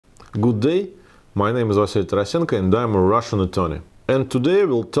Good day, my name is Tarasenko and I'm a Russian attorney. And today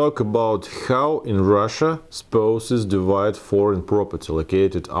we'll talk about how in Russia spouses divide foreign property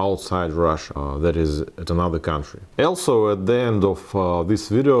located outside Russia, that is at another country. Also, at the end of this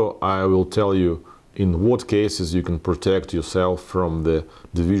video I will tell you in what cases you can protect yourself from the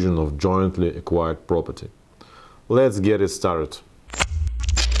division of jointly acquired property. Let's get it started.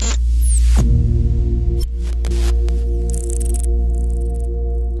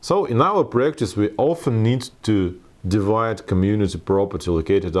 So in our practice we often need to divide community property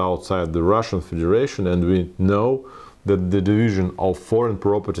located outside the Russian Federation, and we know that the division of foreign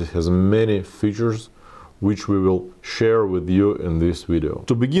property has many features which we will share with you in this video.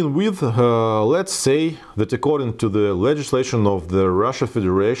 To begin with, let's say that according to the legislation of the Russian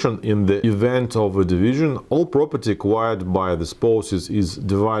Federation, in the event of a division, all property acquired by the spouses is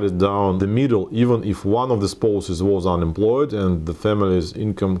divided down the middle, even if one of the spouses was unemployed and the family's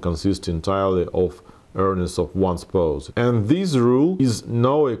income consists entirely of earnings of one spouse. And this rule is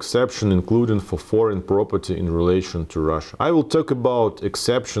no exception, including for foreign property in relation to Russia. I will talk about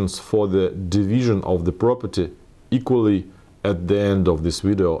exceptions for the division of the property equally at the end of this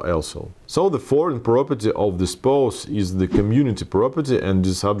video also. So the foreign property of the spouse is the community property and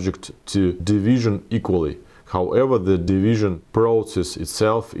is subject to division equally. However, the division process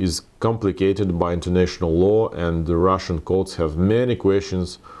itself is complicated by international law, and the Russian courts have many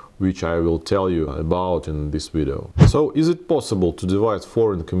questions which I will tell you about in this video. So, is it possible to divide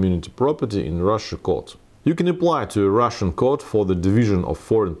foreign community property in Russian court? You can apply to a Russian court for the division of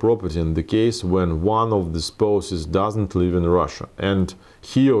foreign property in the case when one of the spouses doesn't live in Russia and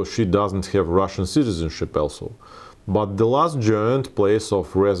he or she doesn't have Russian citizenship also. But the last joint place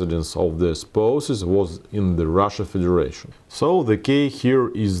of residence of the spouses was in the Russian Federation. So the case here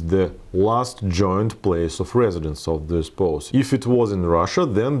is the last joint place of residence of the spouse. If it was in Russia,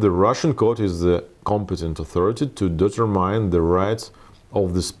 then the Russian court is the competent authority to determine the rights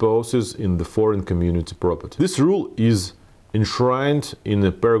of the spouses in the foreign community property. This rule is enshrined in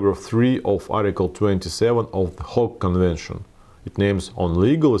paragraph 3 of Article 27 of the Hague Convention. It names on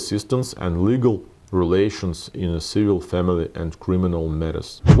legal assistance and legal relations in a civil, family and criminal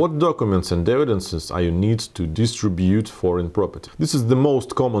matters. What documents and evidences are you need to distribute foreign property? This is the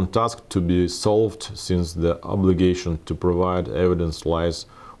most common task to be solved, since the obligation to provide evidence lies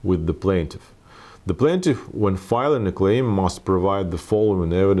with the plaintiff. The plaintiff, when filing a claim, must provide the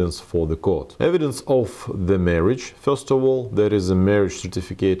following evidence for the court. Evidence of the marriage, first of all, that is a marriage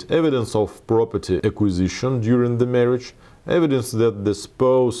certificate. Evidence of property acquisition during the marriage. Evidence that the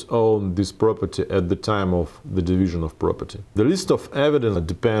spouse owned this property at the time of the division of property. The list of evidence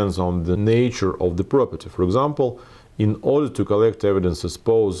depends on the nature of the property. For example, in order to collect evidence, a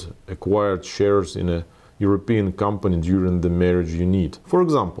spouse acquired shares in a European company during the marriage you need. For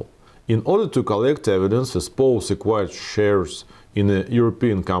example, in order to collect evidence, a spouse acquired shares in a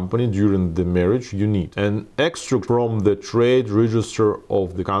European company during the marriage you need an extract from the trade register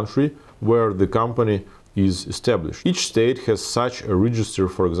of the country where the company is established. Each state has such a register.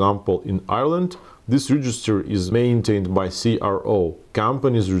 For example, in Ireland, this register is maintained by CRO,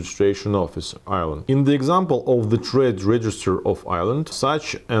 Companies Registration Office, Ireland. In the example of the Trade Register of Ireland,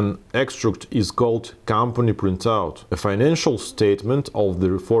 such an extract is called company printout, a financial statement of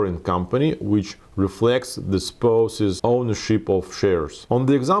the foreign company which reflects the spouse's ownership of shares. On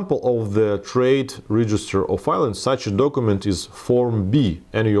the example of the Trade Register of Ireland, such a document is Form B,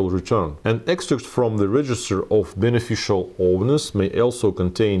 Annual Return. An extract from the Register of Beneficial Owners may also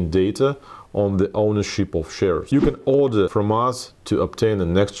contain data on the ownership of shares. You can order from us to obtain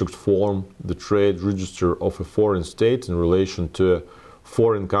an extract from the Trade Register of a foreign state in relation to a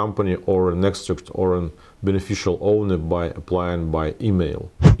foreign company, or an extract or an beneficial owner by applying by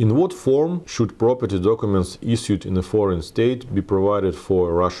email. In what form should property documents issued in a foreign state be provided for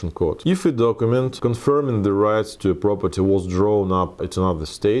a Russian court? If a document confirming the rights to a property was drawn up at another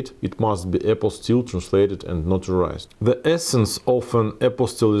state, it must be apostille, translated and notarized. The essence of an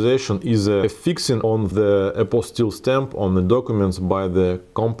apostillization is a fixing on the apostille stamp on the documents by the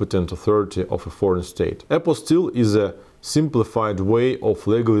competent authority of a foreign state. Apostille is a simplified way of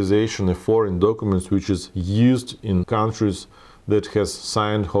legalization of foreign documents which is used in countries that has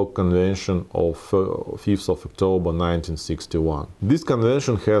signed Hague Convention of 5th of October 1961. This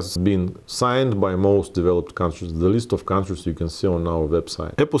convention has been signed by most developed countries. The list of countries you can see on our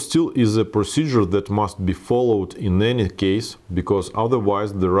website. Apostille is a procedure that must be followed in any case, because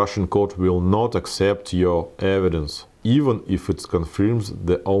otherwise the Russian court will not accept your evidence even if it confirms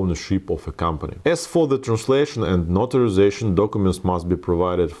the ownership of a company. As for the translation and notarization, documents must be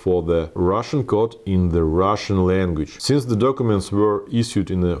provided for the Russian code in the Russian language. Since the documents were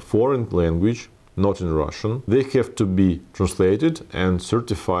issued in a foreign language, not in Russian, they have to be translated and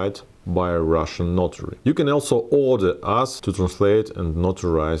certified by a Russian notary. You can also order us to translate and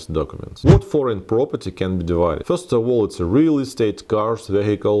notarize documents. What foreign property can be divided? First of all, it's a real estate, cars,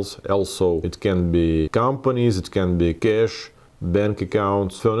 vehicles. Also, it can be companies, it can be cash, bank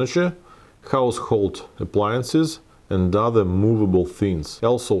accounts, furniture, household appliances, and other movable things.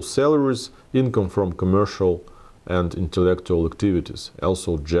 Also, salaries, income from commercial and intellectual activities.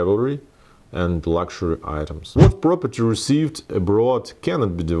 Also, jewelry and luxury items. What property received abroad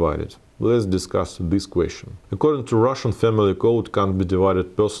cannot be divided? Let's discuss this question. According to Russian family code, can't be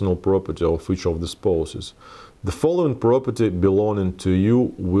divided personal property of each of the spouses. The following property belonging to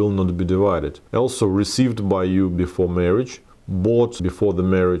you will not be divided. Also received by you before marriage, bought before the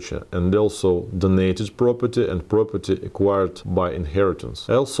marriage, and also donated property and property acquired by inheritance.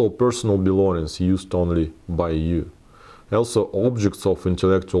 Also personal belongings used only by you. Also objects of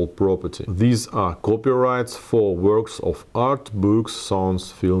intellectual property. These are copyrights for works of art, books,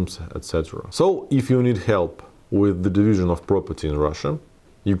 songs, films, etc. So if you need help with the division of property in Russia,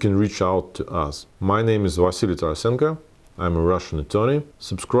 you can reach out to us. My name is Vasily Tarasenko. I'm a Russian attorney.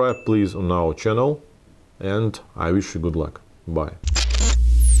 Subscribe please on our channel, and I wish you good luck. Bye.